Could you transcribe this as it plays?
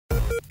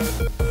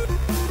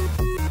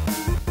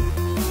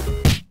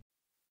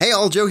Hey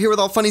all, Joe here with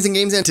All Funnies and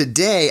Games, and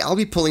today I'll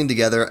be pulling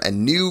together a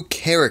new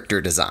character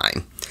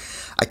design.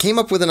 I came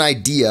up with an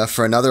idea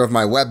for another of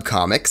my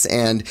webcomics,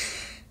 and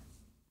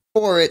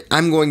for it,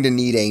 I'm going to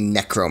need a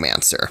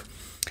necromancer.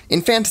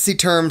 In fantasy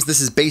terms,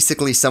 this is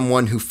basically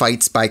someone who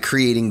fights by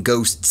creating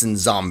ghosts and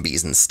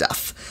zombies and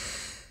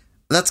stuff.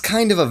 That's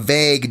kind of a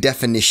vague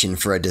definition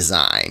for a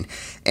design,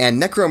 and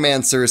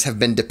necromancers have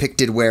been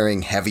depicted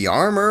wearing heavy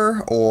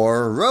armor,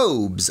 or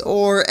robes,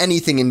 or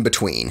anything in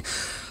between.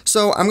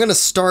 So I'm going to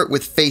start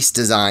with face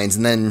designs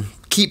and then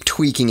keep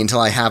tweaking until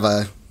I have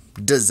a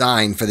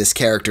design for this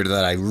character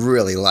that I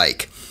really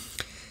like.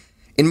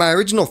 In my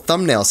original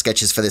thumbnail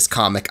sketches for this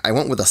comic, I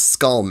went with a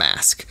skull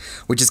mask,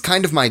 which is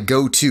kind of my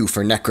go-to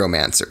for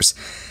necromancers.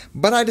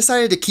 But I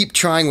decided to keep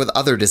trying with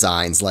other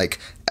designs like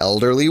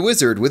elderly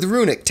wizard with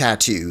runic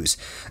tattoos,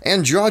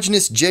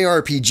 androgynous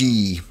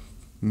JRPG,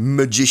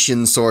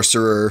 magician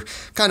sorcerer,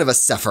 kind of a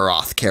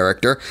Sephiroth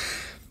character,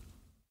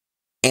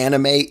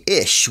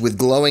 anime-ish with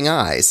glowing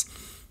eyes.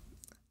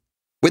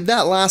 With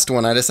that last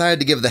one, I decided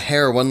to give the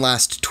hair one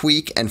last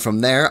tweak, and from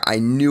there, I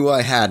knew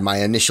I had my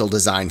initial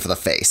design for the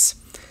face.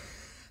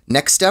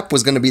 Next step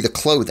was going to be the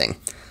clothing.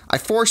 I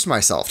forced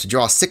myself to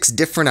draw 6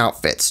 different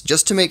outfits,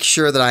 just to make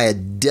sure that I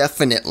had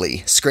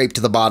definitely scraped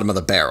to the bottom of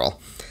the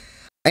barrel.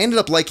 I ended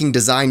up liking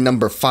design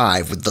number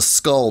 5 with the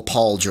skull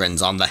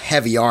pauldrons on the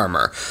heavy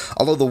armor,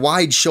 although the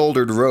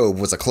wide-shouldered robe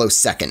was a close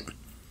second.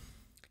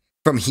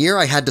 From here,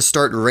 I had to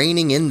start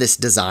reining in this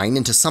design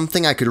into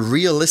something I could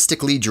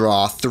realistically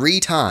draw 3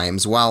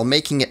 times while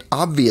making it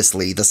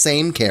obviously the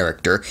same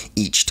character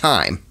each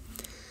time.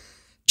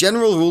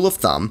 General rule of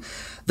thumb,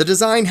 the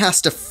design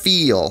has to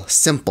feel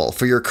simple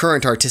for your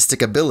current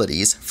artistic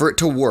abilities for it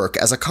to work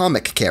as a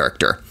comic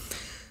character.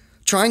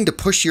 Trying to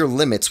push your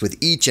limits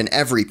with each and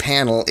every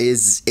panel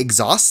is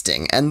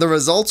exhausting, and the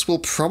results will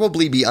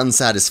probably be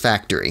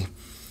unsatisfactory.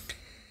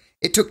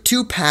 It took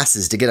 2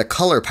 passes to get a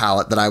color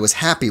palette that I was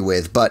happy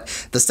with, but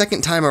the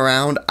second time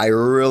around, I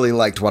really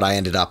liked what I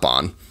ended up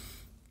on.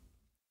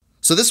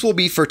 So this will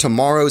be for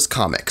tomorrow's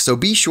comic, so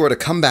be sure to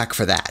come back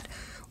for that.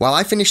 While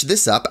I finish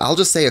this up, I'll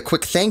just say a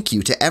quick thank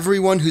you to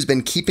everyone who's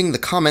been keeping the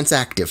comments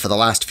active for the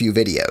last few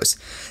videos.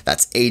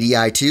 That's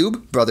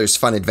ADITube, Brothers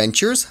Fun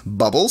Adventures,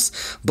 Bubbles,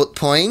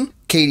 Butpoing,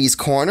 Katie's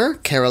Corner,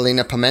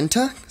 Carolina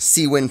Pimenta,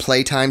 Seawin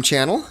Playtime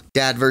Channel,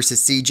 Dad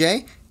vs.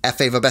 CJ,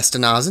 F.A.V.A.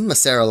 Bestanazen,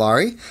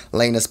 Maseralari,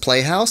 Lena's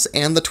Playhouse,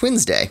 and the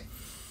Twins Day.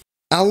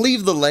 I'll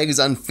leave the legs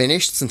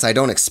unfinished since I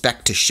don't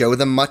expect to show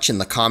them much in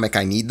the comic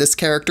I need this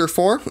character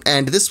for,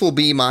 and this will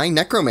be my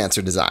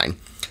necromancer design.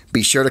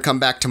 Be sure to come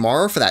back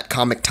tomorrow for that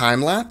comic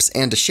time-lapse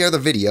and to share the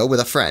video with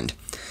a friend.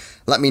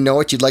 Let me know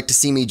what you'd like to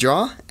see me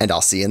draw, and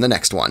I'll see you in the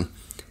next one.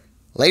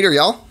 Later,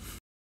 y'all!